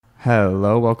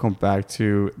Hello, welcome back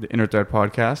to the Inner Thread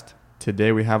podcast.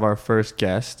 Today we have our first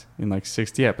guest in like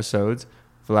 60 episodes,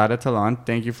 Vlada Talan.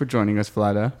 Thank you for joining us,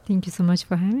 Vlada. Thank you so much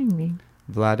for having me.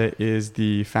 Vlada is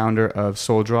the founder of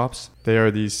Soul Drops. They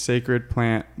are these sacred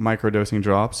plant microdosing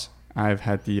drops. I've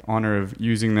had the honor of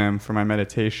using them for my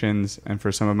meditations and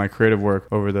for some of my creative work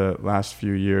over the last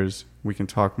few years. We can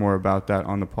talk more about that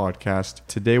on the podcast.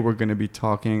 Today we're going to be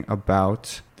talking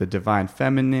about the divine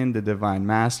feminine, the divine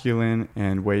masculine,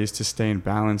 and ways to stay in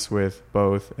balance with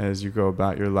both as you go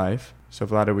about your life. So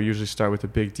Vlada, we usually start with a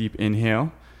big deep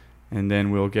inhale and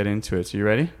then we'll get into it. So you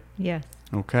ready? Yes.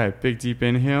 Okay, big deep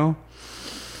inhale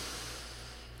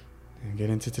and get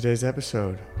into today's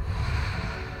episode.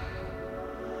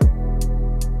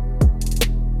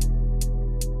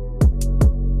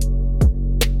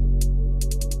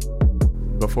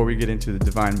 Before we get into the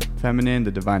divine feminine,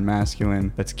 the divine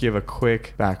masculine, let's give a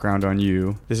quick background on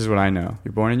you. This is what I know.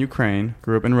 You're born in Ukraine,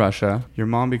 grew up in Russia. Your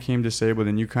mom became disabled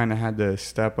and you kind of had to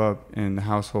step up in the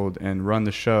household and run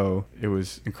the show. It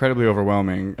was incredibly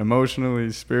overwhelming,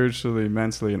 emotionally, spiritually,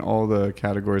 mentally, in all the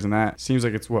categories. And that seems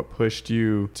like it's what pushed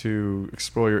you to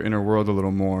explore your inner world a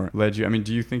little more, led you. I mean,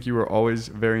 do you think you were always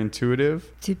very intuitive?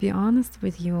 To be honest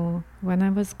with you, when I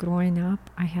was growing up,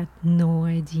 I had no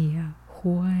idea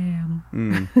who I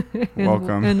am.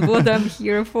 Welcome. and what I'm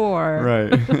here for.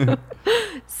 Right.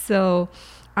 So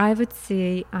I would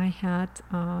say I had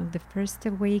the first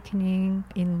awakening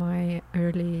in my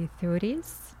early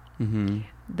 30s. Mm-hmm.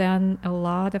 Then a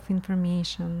lot of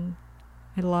information,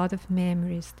 a lot of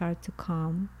memories start to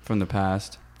come. From the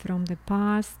past. From the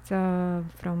past,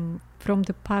 from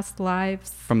the past lives.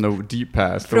 From the deep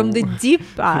past. From the deep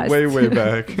past. Way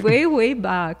back. way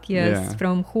back, yes. Yeah.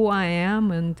 From who I am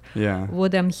and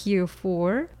what I'm here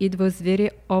for. It was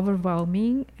very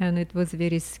overwhelming and it was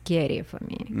very scary for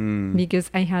me.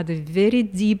 Because I had a very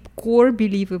deep core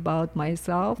belief about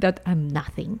myself that I'm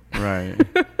nothing. Right.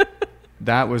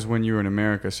 That was when you were in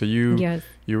America. So you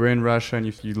were in Russia and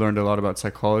you learned a lot about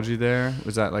psychology there.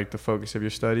 Was that like the focus of your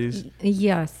studies?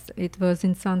 Yes, it was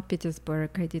in St.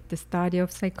 Petersburg. I did the study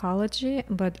of psychology,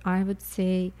 but I would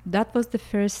say that was the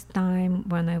first time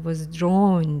when I was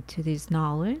drawn to this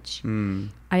knowledge.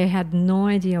 I had no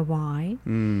idea why,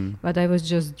 but I was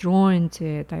just drawn to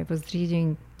it. I was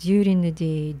reading during the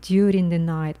day, during the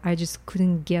night. I just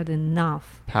couldn't get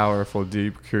enough. Powerful,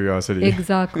 deep curiosity.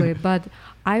 Exactly. But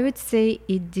I would say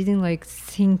it didn't like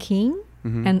sink in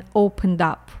and opened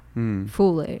up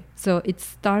fully. So it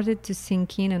started to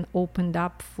sink in and opened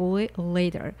up fully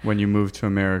later. When you moved to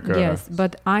America. Yes,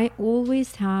 but I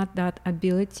always had that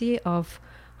ability of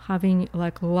having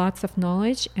like lots of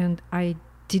knowledge and I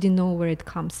didn't know where it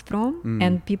comes from.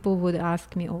 And people would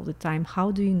ask me all the time, how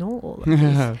do you know all of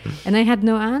this? And I had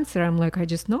no answer. I'm like, I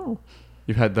just know.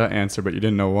 You had the answer, but you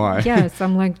didn't know why. Yes,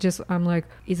 I'm like,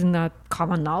 isn't that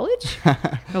common knowledge?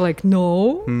 They're like,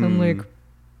 no. I'm like,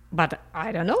 but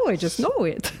I don't know. I just know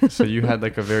it. So you had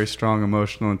like a very strong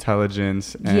emotional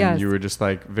intelligence and you were just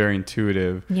like very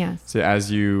intuitive. Yes. So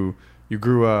as you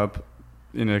grew up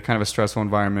in a kind of a stressful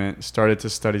environment, started to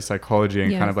study psychology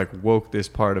and kind of like woke this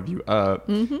part of you up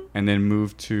and then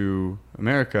moved to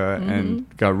America and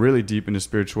got really deep into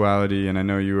spirituality. And I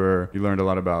know you learned a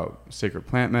lot about sacred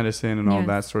plant medicine and all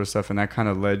that sort of stuff. And that kind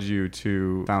of led you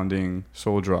to founding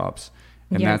Soul Drops.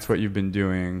 And that's what you've been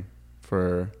doing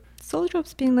for... Soul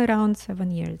Drops been around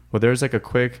 7 years. Well, there's like a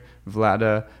quick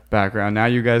Vlada background. Now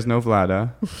you guys know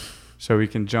Vlada. So we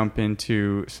can jump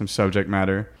into some subject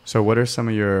matter. So what are some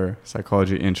of your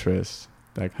psychology interests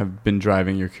that have been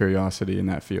driving your curiosity in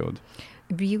that field?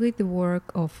 Really the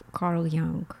work of Carl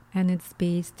Jung. And it's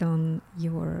based on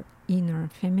your inner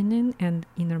feminine and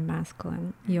inner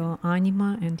masculine. Your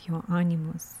anima and your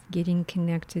animus. Getting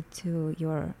connected to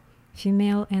your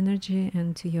female energy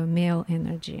and to your male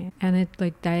energy. And it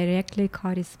like directly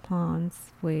corresponds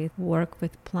with work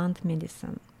with plant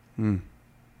medicine.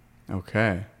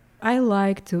 Okay. I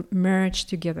like to merge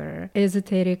together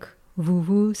esoteric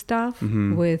woo-woo stuff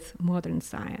with modern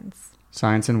science.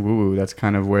 Science and woo-woo, that's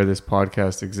kind of where this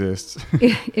podcast exists.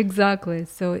 Exactly.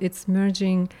 So it's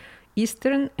merging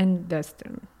Eastern and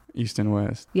Western. East and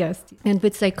West. Yes. And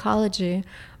with psychology,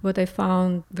 what I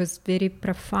found was very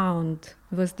profound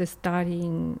was the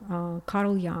studying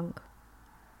Carl Jung,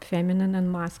 feminine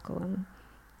and masculine.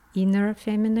 Inner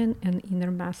feminine and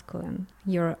inner masculine.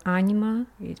 Your anima,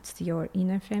 it's your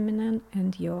inner feminine,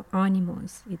 and your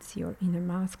animus, it's your inner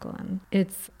masculine.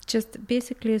 It's just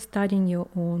basically studying your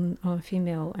own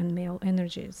female and male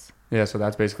energies. Yeah, so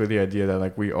that's basically the idea that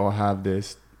like we all have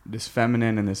this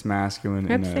feminine and this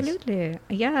masculine in us. Absolutely,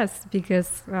 yes,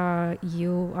 because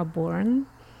you are born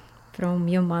from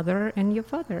your mother and your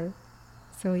father.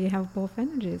 So you have both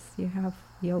energies. You have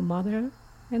your mother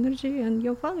energy and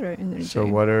your father energy. So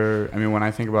when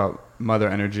I think about mother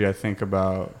energy, I think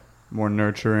about more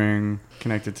nurturing,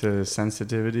 connected to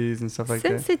sensitivities and stuff like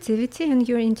that? Sensitivity and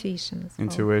your intuition as well.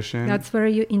 Intuition? That's where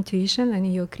your intuition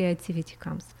and your creativity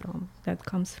comes from. That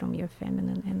comes from your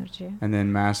feminine energy. And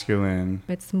then masculine?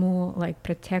 It's more like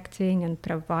protecting and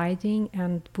providing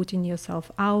and putting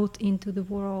yourself out into the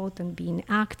world and being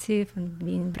active and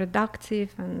being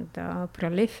productive and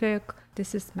prolific.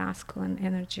 This is masculine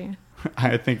energy.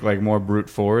 I think like more brute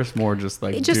force, more just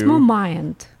like It's just more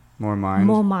mind. More mind?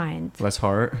 More mind. Less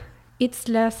heart? It's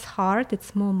less heart,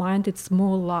 it's more mind, it's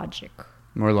more logic.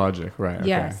 More logic, right.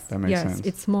 Yes, okay. That makes sense. Yes,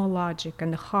 it's more logic.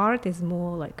 And the heart is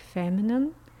more like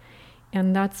feminine.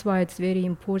 And that's why it's very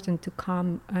important to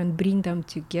come and bring them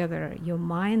together, your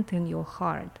mind and your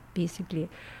heart, basically.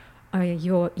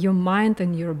 Your mind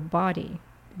and your body.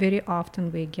 Very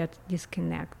often we get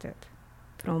disconnected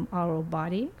from our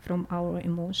body, from our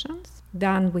emotions.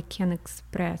 Then we can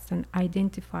express and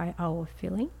identify our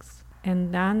feelings.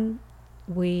 And then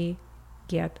we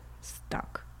get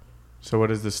stuck. So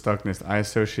what is the stuckness? I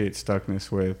associate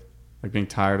stuckness with like being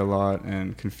tired a lot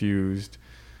and confused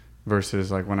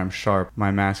versus like when I'm sharp. My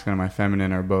masculine and my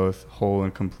feminine are both whole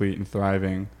and complete and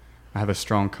thriving. I have a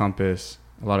strong compass,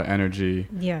 a lot of energy.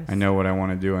 Yes. I know what I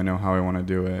want to do. I know how I want to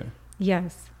do it.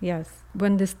 Yes.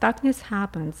 When the stuckness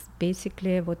happens,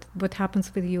 basically what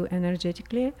happens with you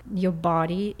energetically, your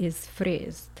body is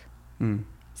freezed.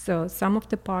 So some of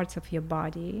the parts of your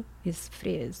body is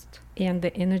freezed and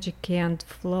the energy can't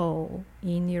flow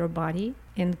in your body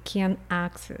and can't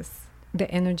access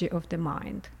the energy of the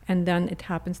mind. And then it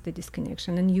happens, the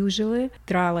disconnection. And usually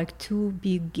there are like two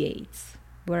big gates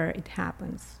where it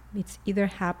happens. It either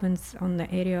happens on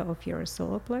the area of your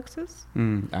solar plexus.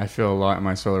 I feel a lot in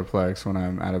my solar plex when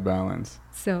I'm out of balance.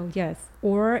 So yes,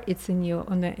 or it's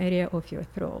on the area of your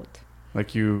throat.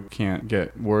 Like you can't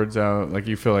get words out, like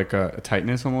you feel like a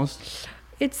tightness almost?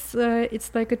 It's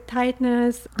like a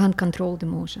tightness, uncontrolled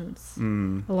emotions.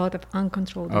 A lot of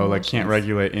uncontrolled emotions. Oh, like can't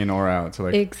regulate in or out. So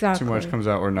like exactly. Too much comes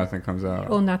out or nothing comes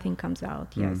out. Or nothing comes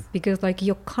out, yes. Because like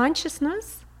your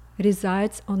consciousness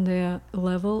resides on the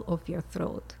level of your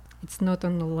throat. It's not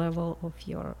on the level of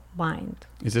your mind.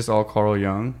 Is this all Carl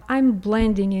Jung? I'm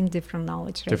blending in different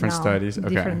knowledge right different now. Studies? Okay.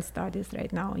 Different studies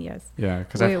right now, yes. Yeah,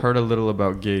 because I've heard a little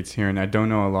about gates here, and I don't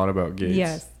know a lot about gates.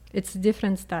 Yes, it's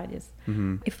different studies.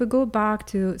 If we go back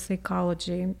to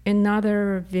psychology,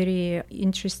 another very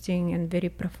interesting and very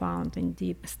profound and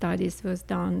deep studies was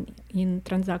done in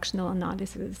transactional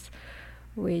analysis,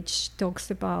 which talks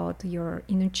about your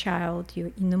inner child, your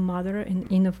inner mother and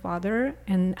inner father,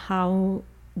 and how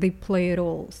they play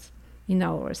roles in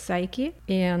our psyche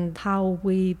and how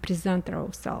we present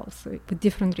ourselves with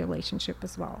different relationship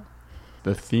as well.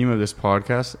 The theme of this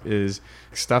podcast is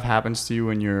stuff happens to you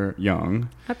when you're young.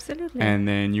 Absolutely. And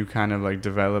then you kind of like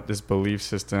develop this belief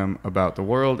system about the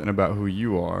world and about who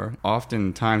you are.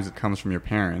 Oftentimes it comes from your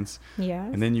parents. Yes.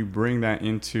 And then you bring that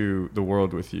into the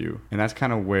world with you. And that's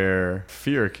kind of where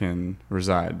fear can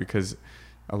reside, because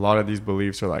a lot of these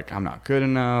beliefs are like, I'm not good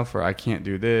enough, or I can't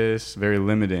do this, very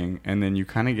limiting. And then you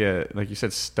kind of get, like you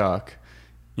said, stuck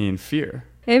in fear.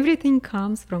 Everything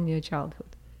comes from your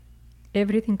childhood.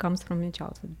 Everything comes from your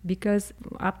childhood, because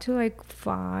up to like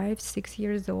 5-6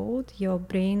 years old, your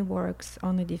brain works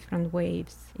on the different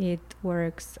waves. It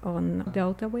works on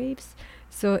delta waves.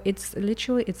 So it's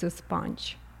a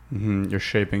sponge. You're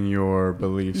shaping your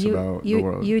beliefs about the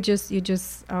world. You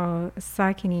just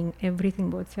sucking in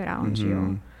everything what's around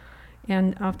you.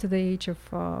 And after the age of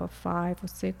 5 or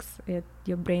 6,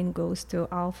 your brain goes to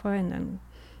alpha, and then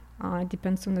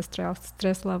depends on the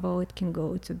stress level, it can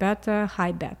go to beta,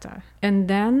 high beta. And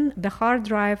then the hard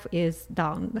drive is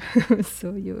down.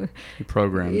 So you're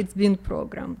programmed. It's been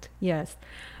programmed, yes.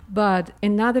 But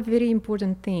another very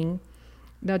important thing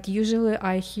that usually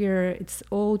I hear, it's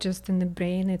all just in the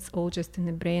brain, it's all just in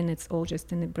the brain, it's all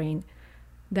just in the brain.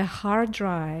 The hard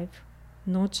drive,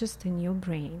 not just in your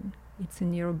brain, it's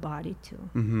in your body too.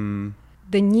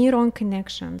 The neuron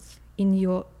connections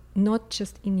not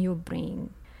just in your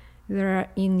brain, they're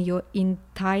in your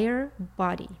entire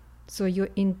body. So your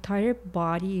entire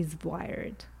body is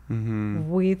wired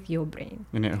with your brain.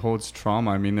 And it holds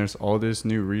trauma. I mean, there's all this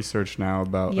new research now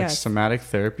about like somatic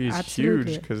therapy is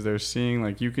huge, because they're seeing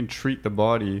like you can treat the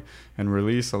body and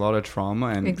release a lot of trauma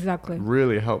and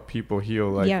really help people heal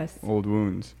like old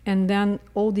wounds. And then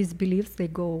all these beliefs, they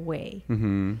go away.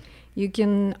 You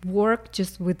can work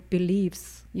just with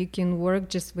beliefs. You can work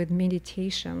just with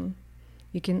meditation.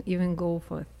 You can even go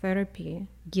for therapy.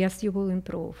 Yes, you will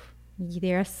improve.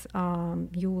 Yes,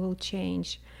 you will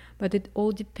change. but it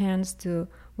all depends to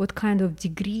what kind of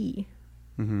degree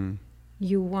Mm-hmm.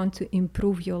 you want to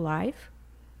improve your life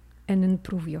and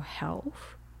improve your health,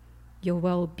 your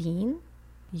well-being,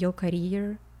 your career,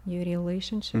 your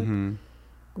relationship Mm-hmm.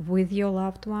 with your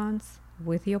loved ones,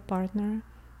 with your partner,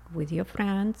 with your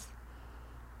friends,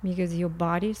 because your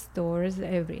body stores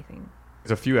everything.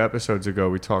 A few episodes ago,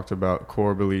 we talked about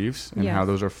core beliefs and how Yes.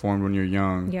 those are formed when you're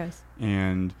young. Yes.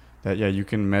 And that, yeah, you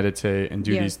can meditate and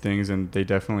do Yes. these things, and they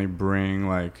definitely bring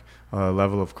like a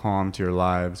level of calm to your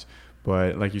lives.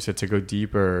 But like you said, to go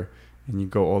deeper and you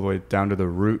go all the way down to the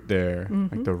root there,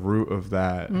 like the root of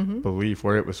that belief,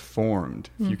 where it was formed.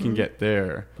 If you can get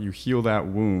there, you heal that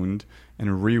wound and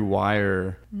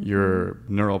rewire your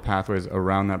neural pathways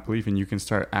around that belief, and you can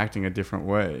start acting a different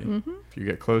way. If you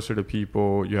get closer to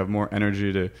people, you have more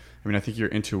energy to, I mean, I think your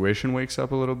intuition wakes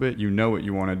up a little bit. You know what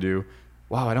you want to do.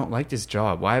 Wow, I don't like this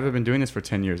job. Why have I been doing this for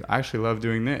 10 years? I actually love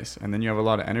doing this. And then you have a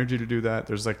lot of energy to do that.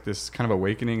 There's like this kind of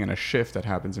awakening and a shift that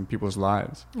happens in people's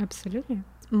lives. Absolutely.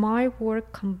 My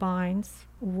work combines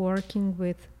working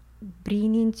with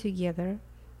bringing together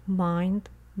mind,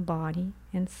 body,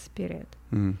 and spirit.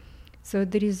 Mm. So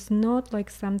there is not like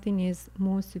something is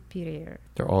more superior.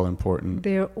 They're all important.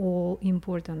 They're all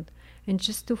important. And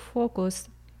just to focus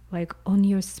like on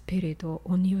your spirit or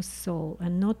on your soul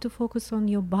and not to focus on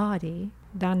your body,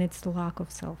 then it's lack of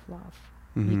self-love.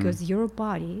 Because your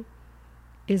body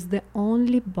is the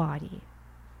only body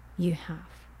you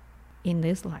have in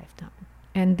this lifetime.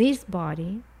 And this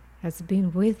body has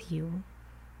been with you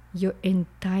your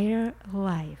entire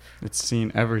life. It's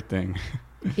seen everything.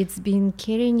 It's been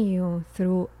carrying you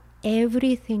through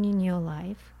everything in your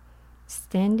life,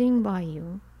 standing by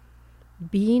you,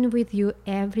 being with you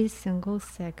every single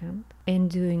second, and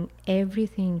doing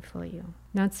everything for you.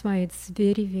 That's why it's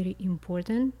very, very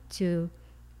important to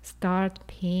start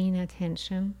paying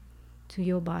attention to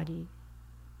your body.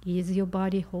 Is your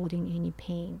body holding any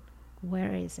pain?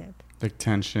 Where is it? Like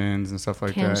tensions and stuff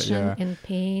like Tension that. Yeah. and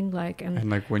pain, And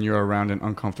like when you're around an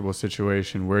uncomfortable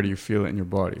situation, where do you feel it in your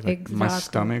body? Like my Exactly.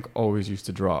 stomach always used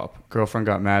to drop. Girlfriend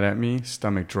got mad at me,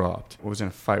 stomach dropped. I was in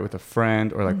a fight with a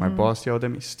friend, or like my boss yelled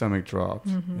at me, stomach dropped.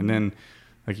 And then,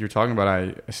 like you were talking about,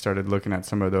 I started looking at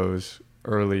some of those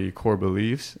early core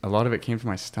beliefs. A lot of it came from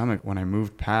my stomach. When I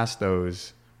moved past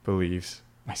those beliefs,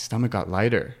 my stomach got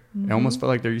lighter. It almost felt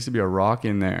like there used to be a rock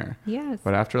in there. Yes.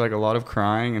 But after like a lot of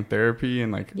crying and therapy and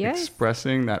like Yes.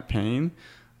 expressing that pain,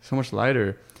 so much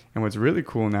lighter. And what's really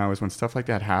cool now is when stuff like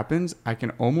that happens, I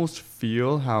can almost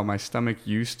feel how my stomach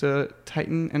used to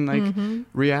tighten and like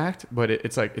react, but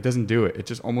it's like it doesn't do it. It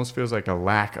just almost feels like a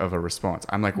lack of a response.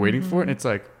 I'm like waiting for it, and it's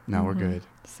like, no, we're good.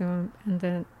 So, and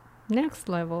the next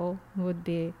level would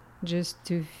be just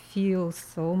to feel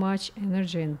so much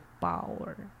energy and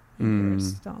power in your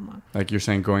stomach. Like you're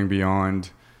saying, going beyond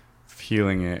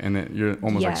healing it, and that you're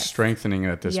almost like Yes. strengthening it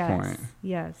at this point.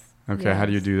 Yes. Okay, how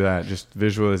do you yes. do that? Just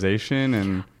visualization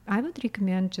and I would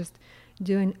recommend just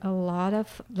doing a lot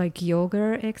of like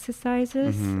yoga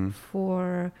exercises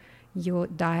for your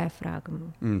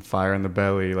diaphragm. Fire in the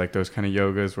belly, like those kind of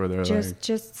yogas where they're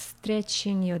Just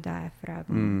stretching your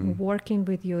diaphragm, working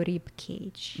with your rib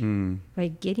cage,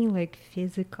 like getting like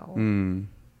physical.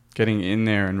 getting in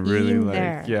there and really in like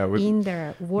there, yeah, with in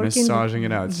there, working massaging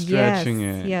it out, stretching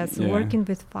it. Yes, Yeah. working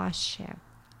with fascia.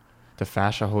 The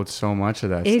fascia holds so much of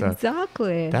that stuff.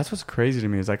 Exactly. That's what's crazy to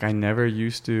me is like I never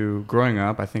used to, growing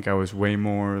up, I think I was way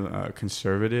more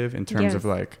conservative in terms of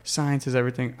Yes. like science is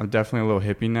everything. I'm definitely a little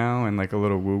hippie now and like a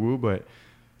little woo-woo, but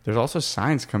there's also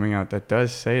science coming out that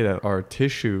does say that our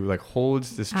tissue like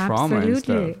holds this trauma and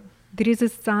Absolutely. stuff. There is a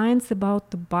science about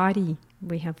the body.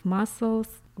 We have muscles,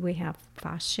 we have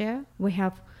fascia, we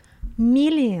have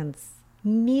millions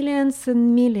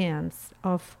and millions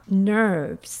of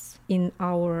nerves in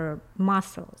our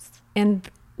muscles. And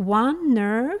one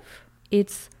nerve,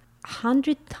 it's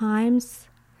 100 times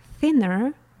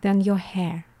thinner than your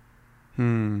hair.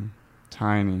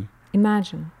 Tiny.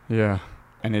 Imagine. Yeah.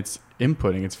 And it's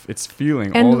inputting, it's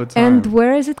feeling all the time. And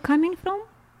where is it coming from?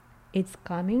 It's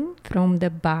coming from the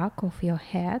back of your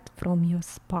head, from your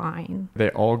spine. They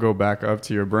all go back up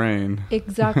to your brain.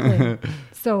 Exactly.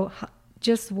 So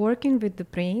just working with the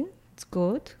brain, it's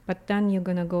good, but then you're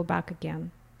going to go back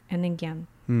again and again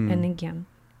and again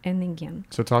and again.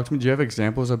 So talk to me, do you have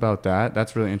examples about that?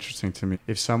 That's really interesting to me.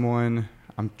 If someone,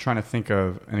 I'm trying to think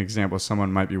of an example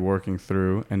someone might be working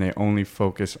through and they only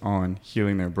focus on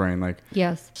healing their brain, like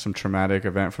Yes. some traumatic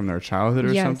event from their childhood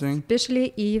or Yes, something.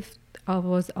 especially if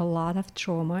was a lot of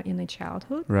trauma in the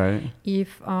childhood. Right.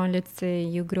 If, let's say,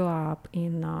 you grew up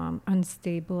in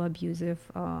unstable, abusive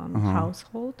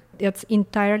household, it's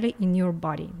entirely in your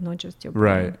body, not just your brain.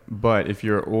 Right. But if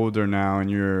you're older now and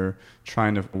you're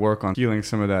trying to work on healing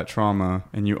some of that trauma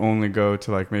and you only go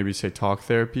to like maybe say talk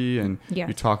therapy and Yes.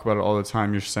 you talk about it all the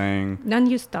time, you're saying, Then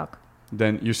you're stuck.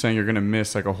 then you're saying you're going to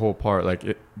miss like a whole part.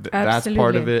 Like that's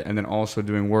part of it. And then also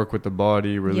doing work with the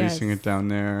body, releasing Yes. it down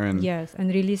there. And Yes, and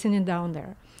releasing it down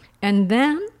there. And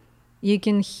then you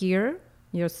can hear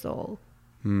your soul.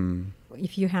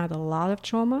 If you had a lot of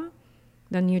trauma,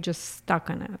 then you're just stuck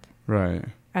on it. Right.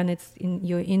 And it's in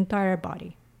your entire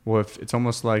body. Well, if it's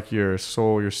almost like your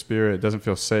soul, your spirit doesn't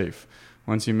feel safe.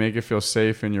 Once you make it feel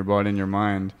safe in your body and your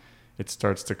mind, it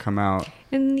starts to come out.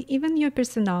 And even your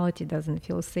personality doesn't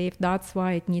feel safe. That's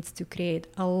why it needs to create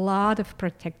a lot of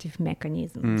protective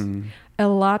mechanisms, a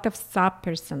lot of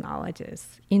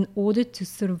sub-personalities in order to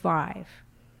survive.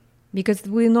 Because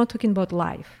we're not talking about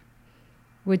life.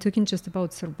 We're talking just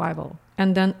about survival.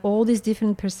 And then all these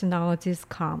different personalities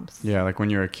comes. Yeah, like when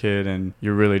you're a kid and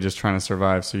you're really just trying to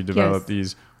survive. So you develop Yes.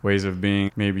 these ways of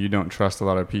being. Maybe you don't trust a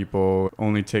lot of people,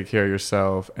 only take care of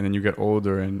yourself. And then you get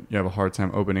older and you have a hard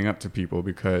time opening up to people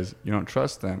because you don't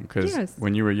trust them. Because Yes.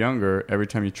 when you were younger, every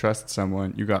time you trusted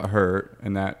someone, you got hurt.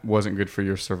 And that wasn't good for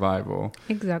your survival.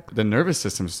 Exactly. The nervous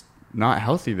system's not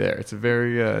healthy there. It's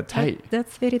very tight.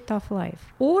 That's very tough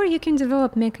life. Or you can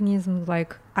develop mechanisms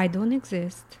like, I don't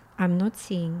exist. I'm not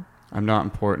seeing. I'm not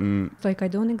important. It's like, I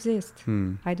don't exist.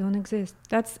 I don't exist.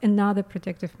 That's another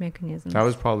protective mechanism. That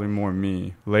was probably more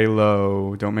me. Lay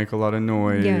low, don't make a lot of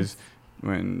noise. Yes.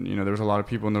 When, there was a lot of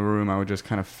people in the room, I would just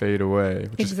kind of fade away.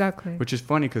 Exactly. Which is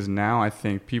funny because now I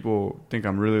think people think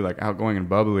I'm really like outgoing and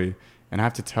bubbly. And I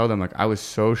have to tell them like I was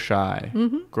so shy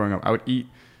growing up. I would eat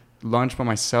lunch by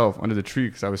myself under the tree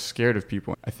because I was scared of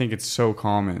people. I think it's so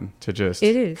common to just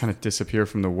It is. kind of disappear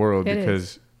from the world It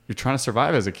because you're trying to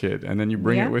survive as a kid and then you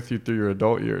bring Yeah. it with you through your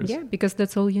adult years. Yeah, because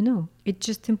that's all you know. It's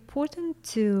just important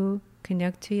to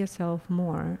connect to yourself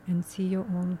more and see your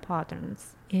own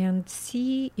patterns and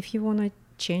see if you want to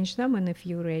change them and if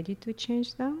you're ready to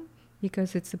change them,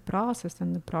 because it's a process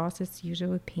and the process is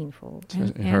usually painful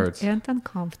It hurts. and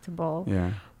uncomfortable.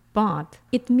 Yeah. But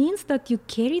it means that you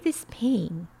carry this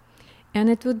pain. And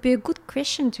it would be a good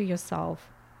question to yourself.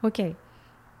 Okay,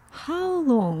 how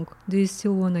long do you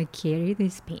still want to carry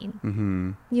this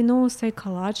pain?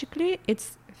 Psychologically,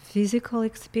 it's physical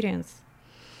experience.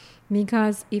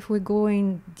 Because if we're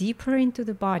going deeper into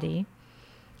the body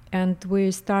and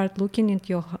we start looking at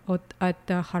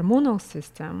the hormonal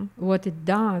system, what it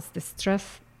does, the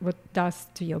stress, what it does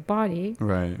to your body,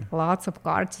 Right. lots of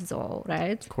cortisol,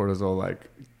 right? Cortisol like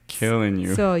killing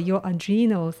you. So your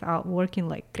adrenals are working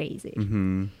like crazy.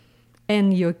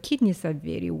 And your kidneys are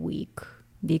very weak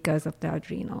because of the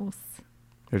adrenals.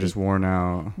 They're just worn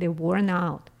out. They're worn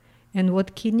out. And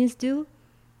what kidneys do?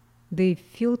 They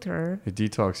filter. It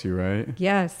detox you, right?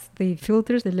 Yes, they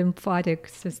filter the lymphatic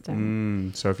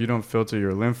system. So if you don't filter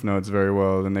your lymph nodes very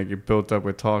well, then they get built up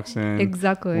with toxin.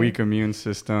 Exactly. Weak immune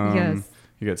system. Yes.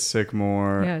 You get sick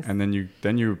more. Yes. And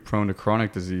then you're prone to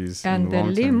chronic disease. And in the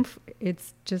long term. lymph,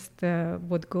 it's just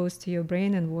what goes to your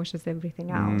brain and washes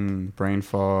everything out. Brain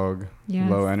fog, Yes.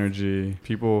 low energy.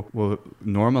 People will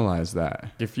normalize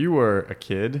that. If you were a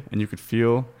kid and you could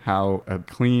feel how a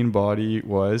clean body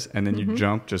was, and then you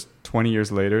jump just 20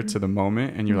 years later to the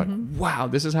moment and you're like, wow,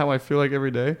 this is how I feel like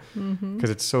every day. Because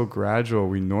it's so gradual,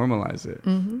 we normalize it.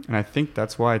 And I think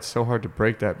that's why it's so hard to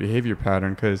break that behavior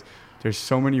pattern, because there's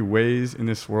so many ways in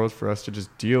this world for us to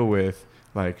just deal with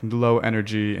like low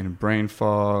energy and brain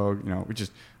fog.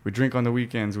 We drink on the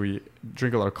weekends, we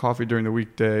drink a lot of coffee during the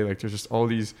weekday. Like there's just all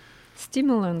these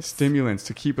Stimulants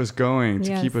to keep us going, to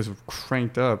Yes. keep us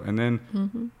cranked up. And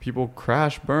then people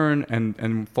crash, burn,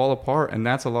 and fall apart. And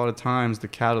that's a lot of times the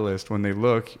catalyst when they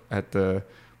look at the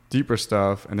deeper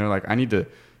stuff and they're like, I need to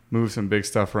move some big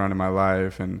stuff around in my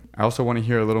life. And I also want to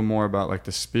hear a little more about like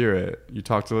the spirit. You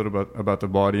talked a little bit about the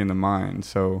body and the mind.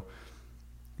 So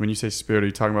when you say spirit, are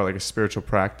you talking about like a spiritual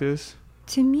practice?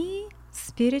 To me,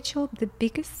 the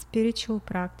biggest spiritual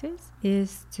practice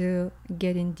is to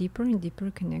get in deeper and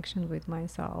deeper connection with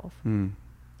myself.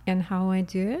 And how I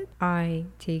do it, I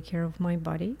take care of my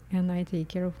body and I take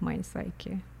care of my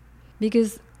psyche.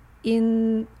 Because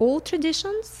in all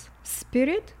traditions,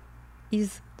 spirit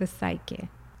is the psyche.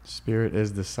 Spirit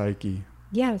is the psyche.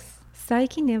 Yes,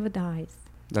 psyche never dies.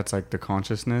 That's like the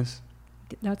consciousness.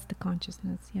 That's the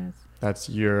consciousness, yes. That's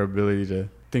your ability to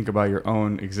think about your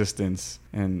own existence,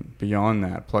 and beyond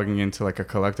that, plugging into like a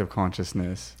collective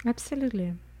consciousness.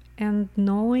 Absolutely. And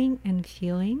knowing and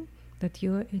feeling that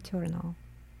you're eternal.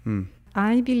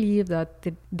 I believe that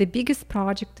the biggest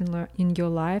project in your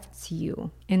life is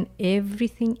you. And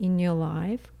everything in your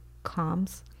life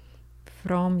comes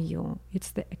from you.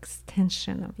 It's the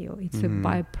extension of you. It's a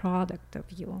byproduct of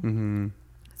you. Mm-hmm.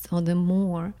 So the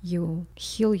more you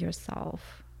heal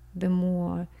yourself, the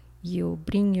more you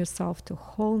bring yourself to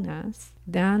wholeness,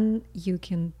 then you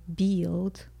can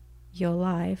build your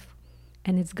life,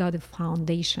 and it's got a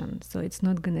foundation, so it's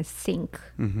not gonna sink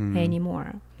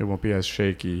anymore. It won't be as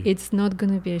shaky. It's not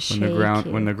gonna be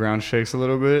shaky. When the ground shakes a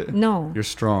little bit, no, you're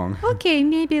strong. Okay,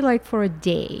 maybe like for a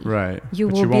day. Right. You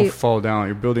but you won't fall down.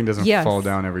 Your building doesn't fall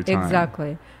down every time.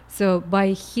 Exactly. So by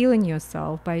healing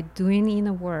yourself, by doing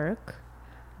inner work,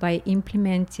 by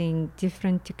implementing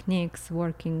different techniques,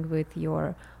 working with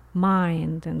your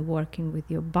mind and working with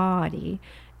your body,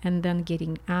 and then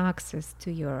getting access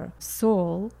to your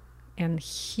soul and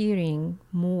hearing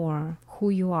more who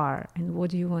you are and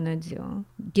what you want to do,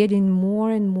 getting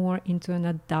more and more into an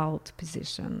adult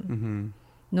position,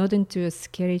 not into a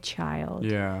scary child,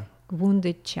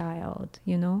 wounded child,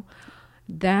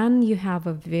 then you have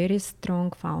a very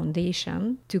strong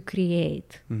foundation to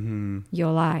create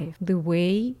your life the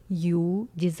way you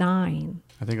design.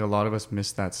 I think a lot of us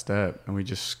miss that step and we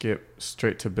just skip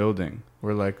straight to building.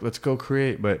 We're like, let's go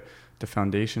create, but the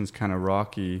foundation's kind of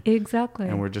rocky. Exactly.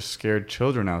 And we're just scared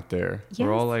children out there. Yes.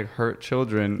 We're all like hurt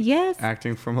children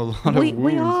acting from a lot of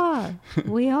wounds.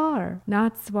 We are.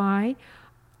 That's why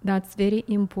that's very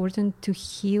important to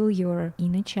heal your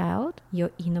inner child,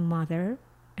 your inner mother,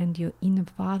 and your inner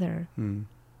father.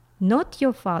 Not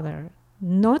your father,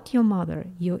 not your mother,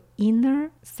 your inner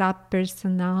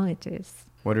sub-personalities.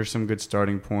 What are some good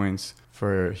starting points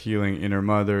for healing inner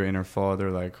mother, inner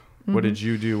father? Like, what did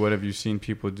you do? What have you seen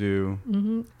people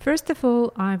do? First of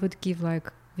all, I would give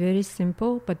like very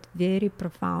simple but very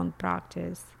profound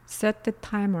practice. Set the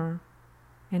timer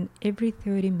and every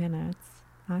 30 minutes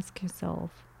ask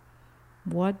yourself,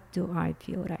 what do I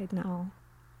feel right now?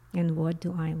 And what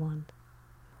do I want?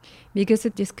 Because a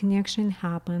disconnection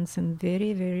happens in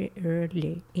very, very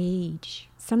early age.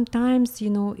 Sometimes,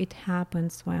 it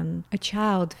happens when a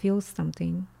child feels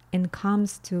something and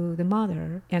comes to the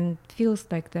mother and feels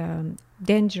like the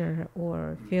danger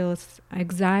or feels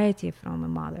anxiety from a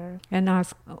mother and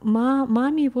asks,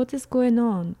 Mommy, what is going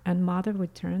on? And mother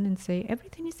would turn and say,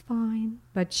 everything is fine.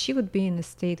 But she would be in a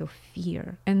state of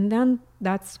fear. And then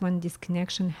that's when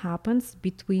disconnection happens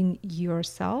between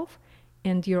yourself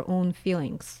and your own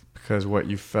feelings. Because what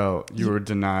you felt, you were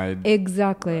denied.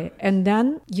 Exactly. And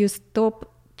then you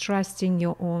stop trusting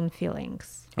your own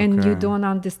feelings. And you don't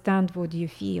understand what you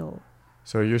feel.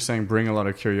 So you're saying bring a lot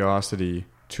of curiosity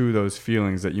to those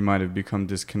feelings that you might have become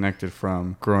disconnected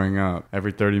from growing up.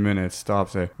 Every 30 minutes, stop,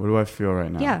 say, what do I feel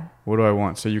right now? Yeah. What do I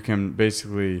want? So you can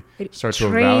basically start to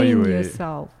evaluate.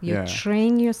 Yourself. You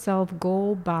train yourself,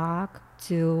 go back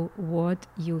to what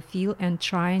you feel and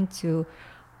trying to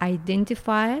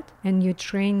identify it, and you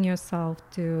train yourself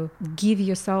to give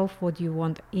yourself what you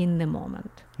want in the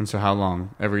moment. And so how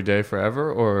long? Every day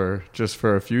forever, or just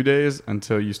for a few days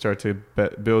until you start to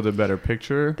build a better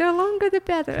picture? The longer the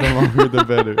better. The longer the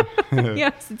better.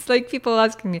 Yes, it's like people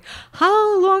asking me,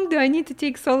 how long do I need to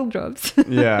take soul drops?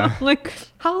 Yeah. Like,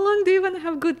 how long do you want to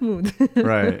have good mood?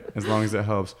 Right, as long as it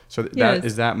helps. So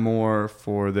is that more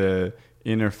for the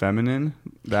inner feminine,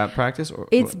 that practice? Or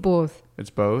it's both. It's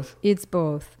both? It's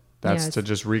both. That's to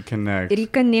just reconnect.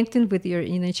 Reconnecting with your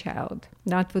inner child.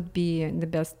 That would be the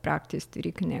best practice, to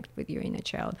reconnect with your inner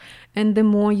child. And the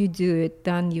more you do it,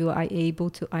 then you are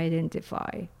able to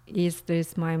identify, is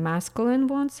this my masculine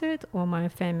wants it or my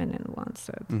feminine wants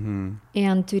it?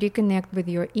 And to reconnect with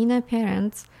your inner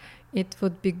parents, it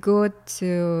would be good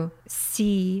to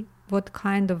see what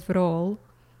kind of role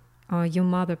your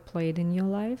mother played in your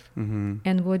life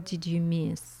and what did you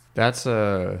miss. That's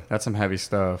some heavy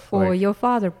stuff. Or your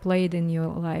father played in your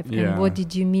life, and what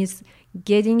did you miss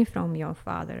getting from your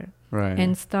father? Right.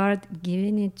 And start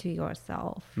giving it to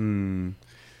yourself.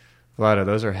 Vlada,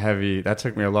 those are heavy. That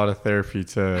took me a lot of therapy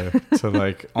to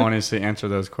like honestly answer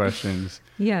those questions.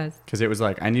 Yes. Because it was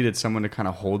like I needed someone to kind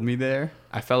of hold me there.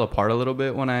 I fell apart a little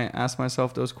bit when I asked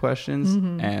myself those questions,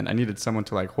 and I needed someone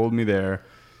to like hold me there,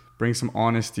 bring some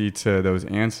honesty to those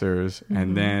answers,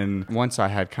 and then once I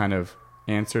had kind of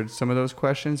answered some of those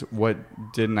questions, what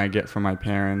didn't I get from my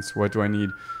parents, what do I need,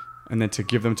 and then to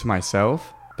give them to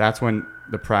myself. That's when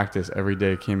the practice every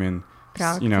day came in.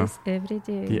 Practice every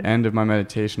day. The end of my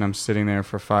meditation, I'm sitting there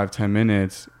for 5-10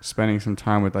 minutes spending some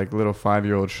time with like little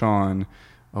 5-year-old Sean.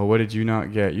 Oh, what did you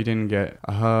not get? You didn't get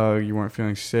a hug, you weren't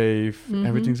feeling safe,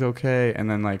 everything's okay. And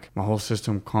then like my whole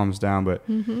system calms down. But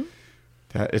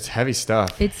It's heavy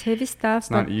stuff. It's heavy stuff.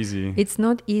 It's not easy. It's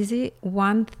not easy.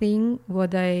 One thing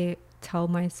what I tell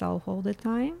myself all the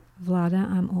time,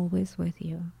 Vlada, I'm always with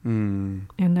you.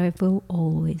 And I will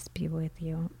always be with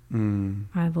you.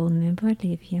 I will never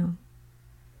leave you.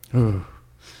 Ooh,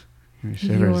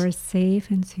 You are safe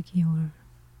and secure.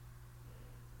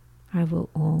 I will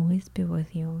always be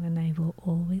with you and I will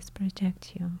always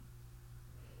protect you.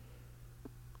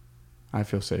 I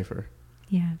feel safer.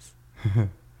 Yes.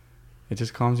 It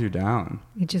just calms you down.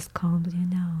 It just calms you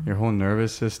down. Your whole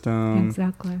nervous system.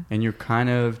 Exactly. And you're kind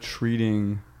of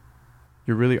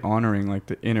you're really honoring like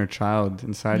the inner child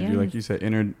inside of you. Like you said,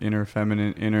 inner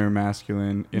feminine, inner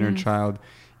masculine, inner child.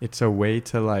 It's a way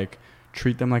to like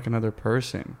treat them like another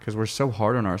person because we're so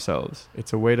hard on ourselves.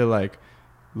 It's a way to like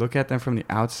look at them from the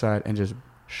outside and just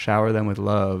shower them with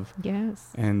love. Yes.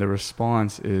 And the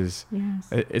response is,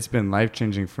 it's been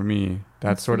life-changing for me.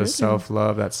 That sort of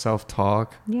self-love, that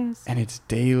self-talk. Yes. And it's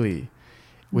daily.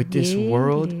 With this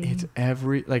world, it's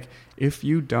if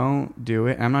you don't do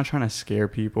it, and I'm not trying to scare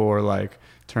people or like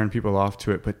turn people off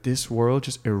to it, but this world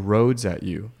just erodes at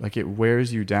you. Like it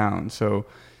wears you down. So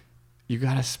you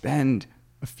got to spend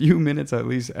a few minutes at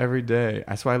least every day.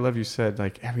 That's why I love you said,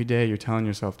 like every day you're telling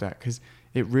yourself that because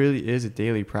it really is a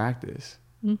daily practice.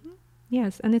 Mm-hmm.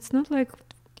 Yes, and it's not like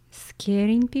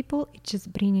scaring people, it's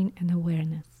just bringing an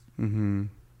awareness. Mm-hmm.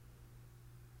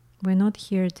 We're not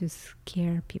here to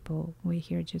scare people. We're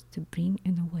here just to bring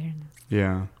an awareness.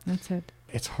 Yeah. That's it.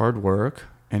 It's hard work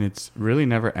and it's really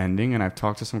never ending. And I've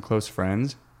talked to some close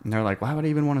friends and they're like, why would I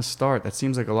even want to start? That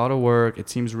seems like a lot of work. It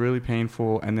seems really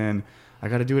painful. And then I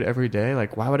got to do it every day.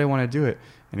 Like, why would I want to do it?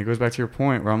 And it goes back to your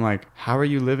point where I'm like, how are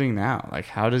you living now? Like,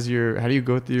 how do you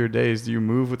go through your days? Do you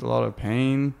move with a lot of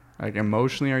pain? Like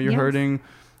emotionally, are you hurting?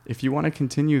 If you want to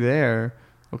continue there,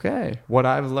 okay. What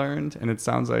I've learned, and it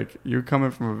sounds like you're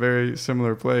coming from a very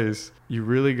similar place, you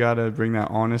really got to bring that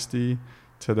honesty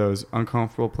to those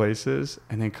uncomfortable places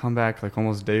and then come back like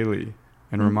almost daily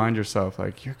and remind yourself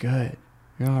like, you're good.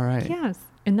 You're all right. Yes.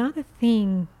 Another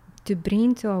thing to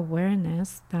bring to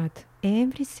awareness that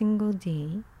every single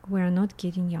day we are not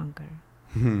getting younger.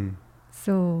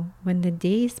 So when the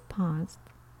days pass,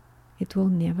 it will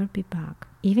never be back.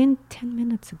 Even 10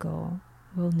 minutes ago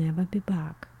will never be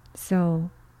back. So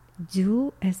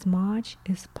do as much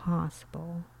as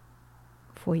possible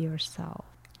for yourself.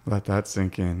 Let that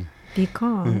sink in.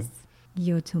 Because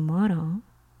your tomorrow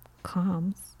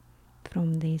comes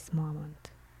from this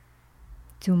moment.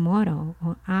 Tomorrow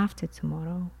or after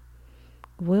tomorrow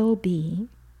will be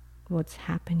what's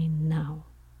happening now.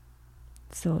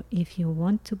 So if you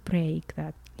want to break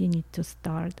that, you need to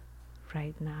start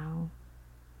right now.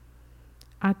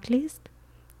 At least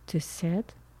to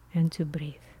sit and to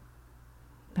breathe.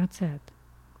 That's it.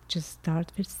 Just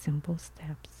start with simple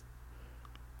steps.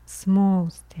 Small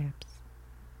steps.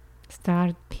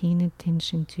 Start paying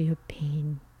attention to your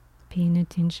pain. Paying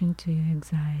attention to your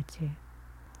anxiety.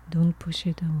 Don't push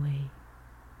it away.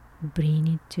 Bring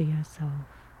it to yourself.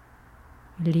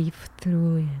 Live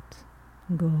through it.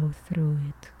 Go through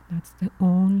it. That's the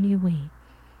only way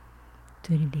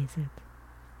to release it.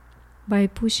 By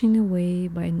pushing away,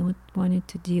 by not wanting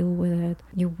to deal with it,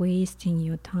 you're wasting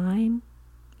your time,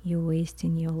 you're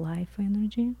wasting your life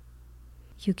energy.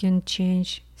 You can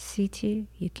change city,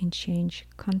 you can change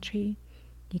country,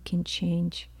 you can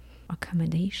change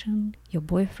accommodation, your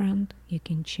boyfriend, you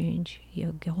can change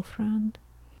your girlfriend,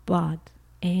 but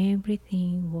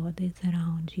everything what is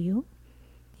around you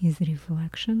is a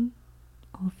reflection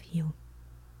of you.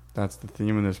 That's the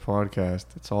theme of this podcast.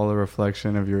 It's all a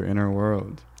reflection of your inner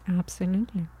world.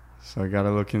 Absolutely. So you got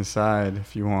to look inside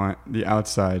if you want the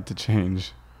outside to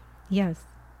change. Yes.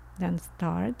 Then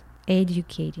start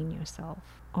educating yourself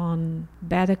on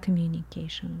better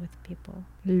communication with people.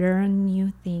 Learn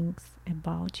new things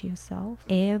about yourself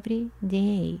every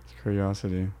day.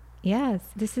 Curiosity. Yes,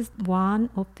 this is one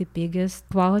of the biggest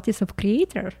qualities of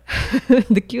creator,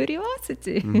 the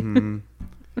curiosity. Mm-hmm.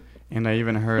 And I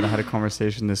even I had a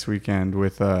conversation this weekend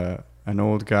with an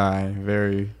old guy,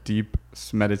 very deep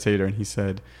meditator, and he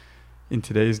said, in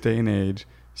today's day and age,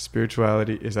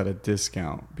 spirituality is at a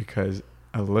discount because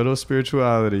a little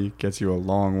spirituality gets you a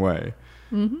long way.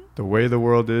 Mm-hmm. The way the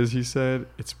world is, he said,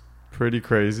 it's pretty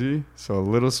crazy. So a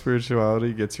little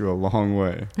spirituality gets you a long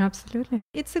way. Absolutely.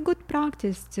 It's a good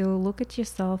practice to look at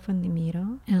yourself in the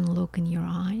mirror and look in your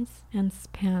eyes and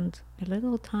spend a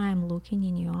little time looking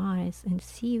in your eyes and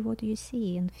see what you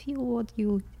see and feel what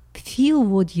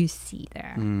you see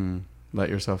there. Let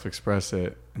yourself express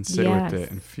it and sit with it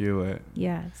and feel it.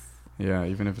 Yes. Yeah,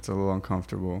 even if it's a little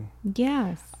uncomfortable.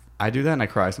 Yes. I do that and I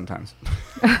cry sometimes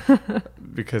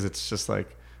because it's just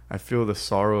like, I feel the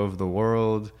sorrow of the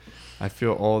world. I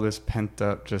feel all this pent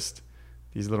up, just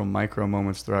these little micro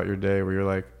moments throughout your day where you're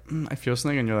like, I feel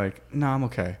something, and you're like, no, I'm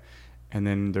okay. And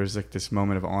then there's like this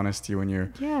moment of honesty when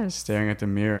you're staring at the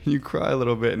mirror. You cry a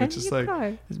little bit, and it's just like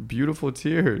it's beautiful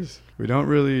tears. We don't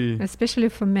really, especially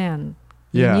for men.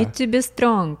 You need to be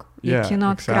strong. You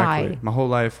cannot cry. My whole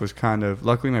life was kind of,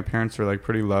 luckily my parents were like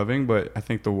pretty loving, but I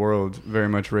think the world very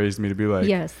much raised me to be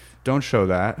like, don't show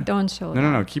that. Don't show that.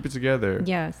 No, keep it together.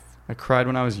 Yes. I cried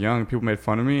when I was young. People made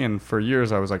fun of me, and for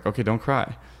years I was like, okay, don't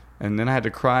cry. And then I had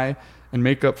to cry and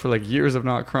make up for like years of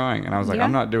not crying. And I was like,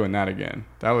 I'm not doing that again.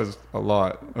 That was a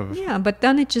lot of... Yeah, but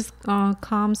then it just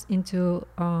comes into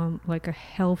like a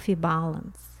healthy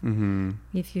balance. Mm-hmm.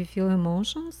 If you feel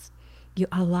emotions, you're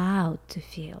allowed to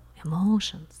feel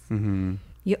emotions. Mm-hmm.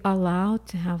 You're allowed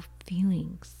to have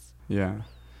feelings. Yeah.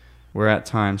 Where at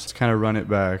times, to kind of run it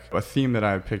back, a theme that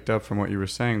I picked up from what you were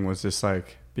saying was this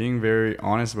like being very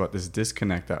honest about this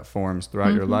disconnect that forms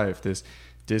throughout your life, this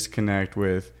disconnect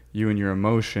with you and your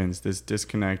emotions, this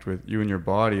disconnect with you and your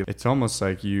body. It's almost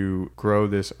like you grow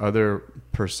this other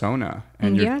persona,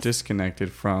 and you're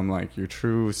disconnected from like your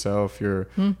true self, your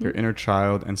inner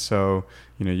child. And so,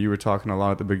 you know, you were talking a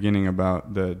lot at the beginning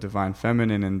about the divine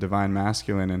feminine and divine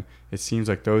masculine, and it seems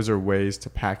like those are ways to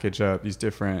package up these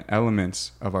different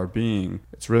elements of our being.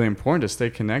 It's really important to stay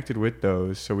connected with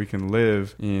those so we can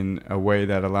live in a way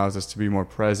that allows us to be more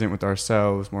present with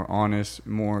ourselves, more honest,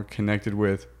 more connected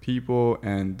with people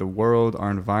and the world, our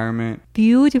environment.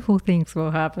 Beautiful things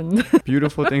will happen.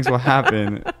 Beautiful things will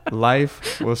happen.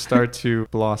 Life will start to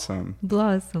blossom.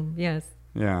 Blossom, yes.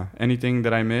 Yeah. Anything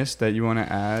that I missed that you want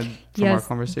to add from our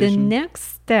conversation? The next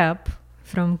step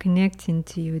from connecting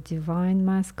to your divine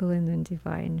masculine and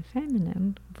divine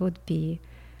feminine would be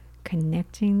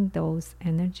connecting those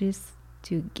energies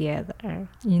together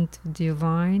into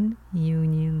divine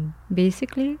union.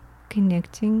 Basically,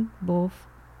 connecting both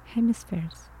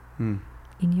hemispheres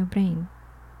in your brain.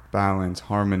 Balance,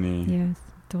 harmony. Yes,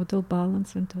 total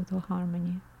balance and total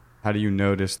harmony. How do you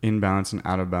notice imbalance and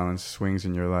out of balance swings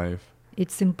in your life?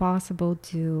 It's impossible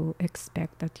to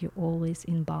expect that you're always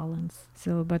in balance.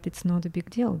 But it's not a big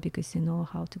deal because you know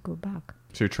how to go back.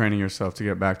 So you're training yourself to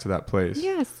get back to that place.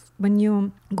 Yes. When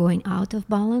you're going out of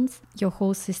balance, your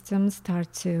whole system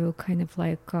starts to kind of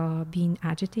like being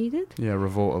agitated. Yeah,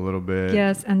 revolt a little bit.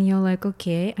 Yes, and you're like,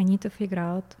 okay, I need to figure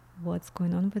out what's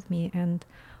going on with me. And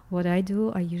what I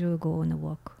do, I usually go on a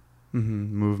walk.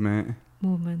 Movement.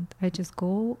 I just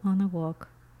go on a walk.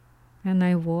 And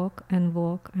I walk and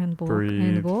walk and walk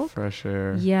breathe, and walk. Fresh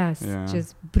air. Yes,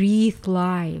 just breathe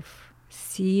life,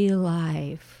 see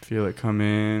life. Feel it come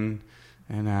in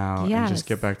and out, and just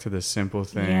get back to the simple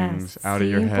things out of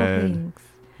your head. Things.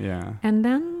 Yeah. And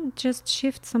then just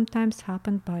shift sometimes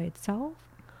happen by itself,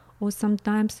 or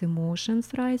sometimes emotions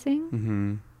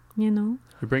rising. You know,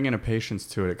 you bring in a patience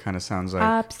to it. It kind of sounds like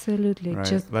absolutely right?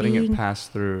 Just letting it pass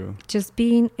through. Just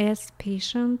being as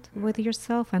patient with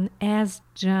yourself and as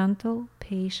gentle,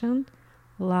 patient,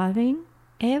 loving.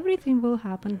 Everything will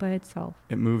happen by itself.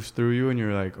 It moves through you, and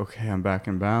you're like, okay, I'm back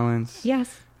in balance.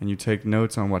 Yes. And you take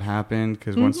notes on what happened,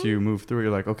 because once you move through it,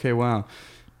 you're like, okay, wow,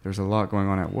 there's a lot going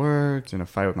on at work, in a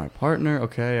fight with my partner.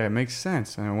 Okay, it makes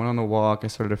sense. And I went on the walk, I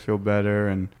started to feel better,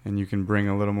 and you can bring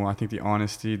a little more, I think the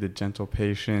honesty, the gentle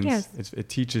patience, it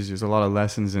teaches you. There's a lot of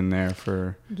lessons in there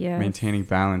for maintaining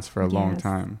balance for a long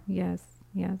time. Yes.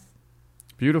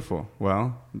 Beautiful.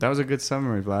 Well, that was a good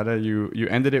summary, Vlada. You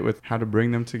ended it with how to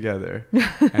bring them together.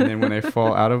 And then when they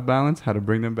fall out of balance, how to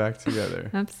bring them back together.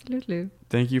 Absolutely.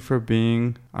 Thank you for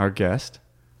being our guest.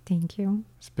 Thank you.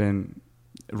 It's been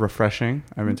refreshing.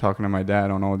 I've been talking to my dad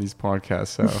on all these podcasts,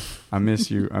 so I miss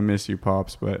you,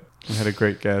 Pops, but we had a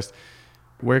great guest.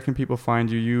 Where can people find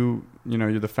you?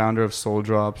 You're the founder of Soul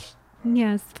Drops.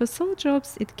 Yes, for Soul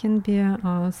Drops, it can be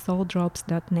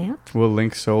souldrops.net. We'll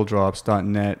link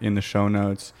souldrops.net in the show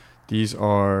notes. These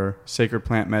are sacred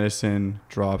plant medicine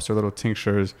drops, or little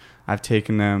tinctures. I've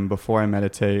taken them before I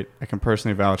meditate. I can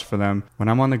personally vouch for them. When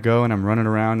I'm on the go and I'm running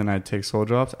around and I take Soul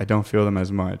Drops, I don't feel them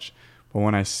as much. But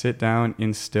when I sit down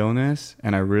in stillness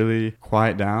and I really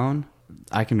quiet down,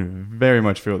 I can very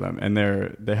much feel them, and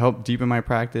they help deepen my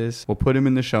practice. We'll put them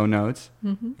in the show notes.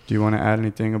 Do you want to add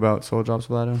anything about Soul Drops,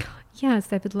 Vlada?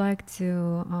 Yes, I would like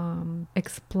to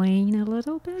explain a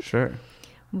little bit. Sure.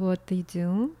 What they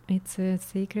do. It's a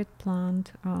sacred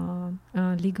plant,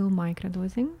 legal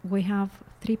microdosing. We have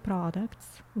 3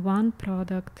 products. One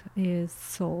product is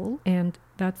Soul, and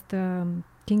that's the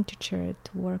tincture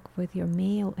to work with your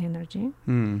male energy.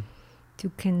 To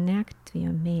connect to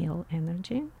your male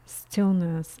energy,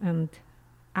 stillness and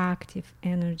active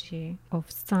energy of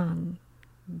sun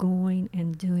going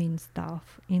and doing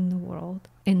stuff in the world.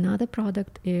 Another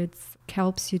product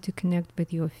helps you to connect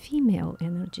with your female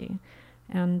energy,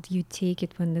 and you take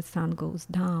it when the sun goes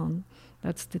down.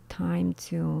 That's the time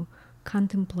to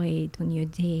contemplate on your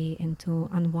day and to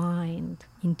unwind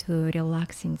into a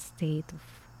relaxing state of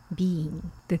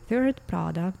being. The third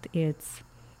product is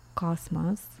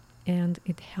Cosmos, and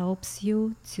it helps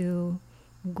you to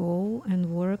go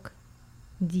and work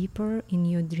deeper in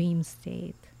your dream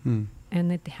state.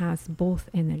 And it has both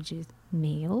energies,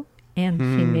 male and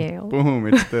female. Boom.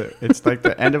 It's like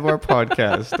the end of our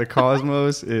podcast. The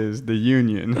Cosmos is the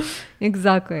union.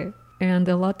 Exactly. And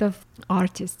a lot of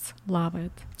artists love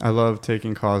it. I love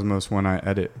taking Cosmos when I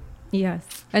edit.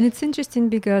 Yes. And it's interesting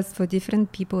because for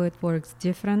different people it works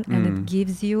different, and it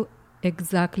gives you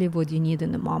exactly what you need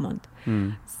in the moment.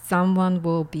 Someone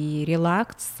will be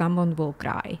relaxed, someone will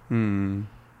cry.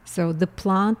 So the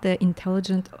plant, the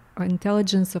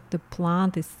intelligence of the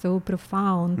plant is so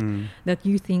profound that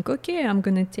you think, okay, I'm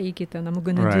going to take it and I'm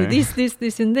going to do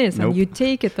this, and this. Nope. And you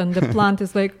take it and the plant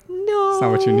is like, no. It's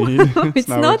not what you need. It's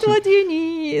not what you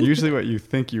need. Usually what you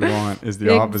think you want is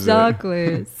the opposite.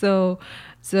 Exactly. So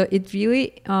it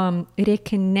really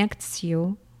reconnects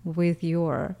you with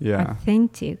your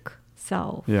authentic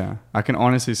self. Yeah. I can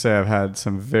honestly say I've had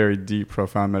some very deep,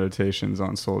 profound meditations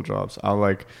on soul drops. I'll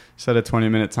like set a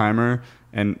 20-minute timer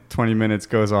and 20 minutes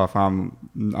goes off. I'm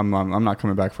not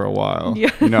coming back for a while. Yeah.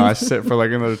 You know, I sit for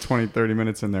like another 20, 30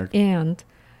 minutes in there. And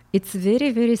it's very,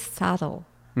 very subtle.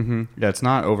 Yeah, it's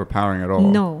not overpowering at all.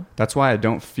 No. That's why I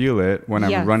don't feel it when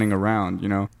I'm running around, you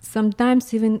know.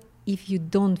 Sometimes even if you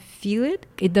don't feel it,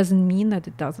 it doesn't mean that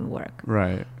it doesn't work.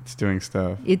 Right. It's doing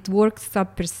stuff. It works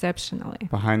sub-perceptionally.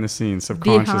 Behind the scenes,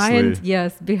 subconsciously.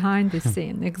 Behind the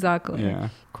scene. Exactly. Yeah.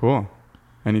 Cool.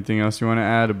 Anything else you want to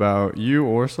add about you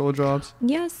or soul drops?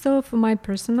 Yeah, so for my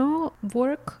personal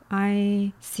work,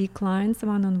 I see clients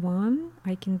one-on-one.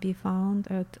 I can be found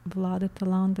at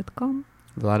vladatalan.com.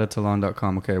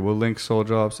 vladatalan.com. Okay, we'll link soul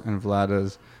drops and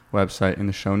Vlada's website in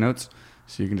the show notes.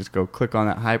 So you can just go click on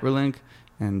that hyperlink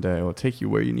and it will take you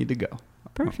where you need to go.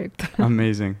 Perfect.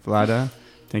 Amazing. Vlada,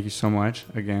 thank you so much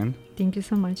again. Thank you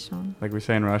so much, Sean. Like we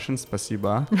say in Russian,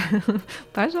 spasiba.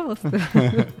 Пожалуйста.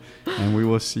 And we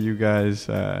will see you guys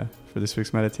for this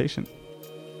week's meditation.